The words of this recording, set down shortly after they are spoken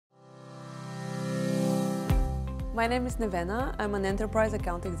My name is Nevena. I'm an enterprise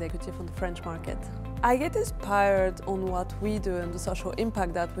account executive on the French market. I get inspired on what we do and the social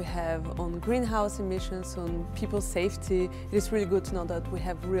impact that we have on greenhouse emissions, on people's safety. It is really good to know that we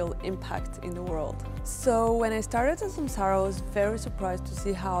have real impact in the world. So when I started at Samsara, I was very surprised to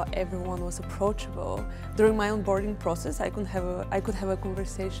see how everyone was approachable. During my onboarding process, I could have a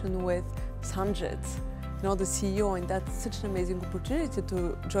conversation with Sanjit, the CEO, and that's such an amazing opportunity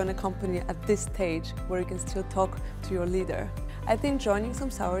to join a company at this stage where you can still talk to your leader. I think joining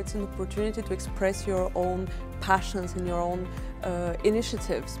Samsara is an opportunity to express your own passions and your own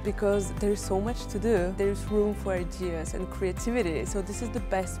initiatives, because there is so much to do. There is room for ideas and creativity, so this is the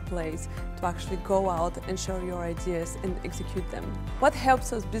best place to actually go out and share your ideas and execute them. What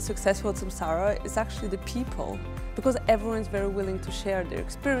helps us be successful at Samsara is actually the people, because everyone is very willing to share their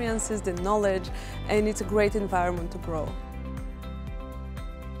experiences, their knowledge, and it's a great environment to grow.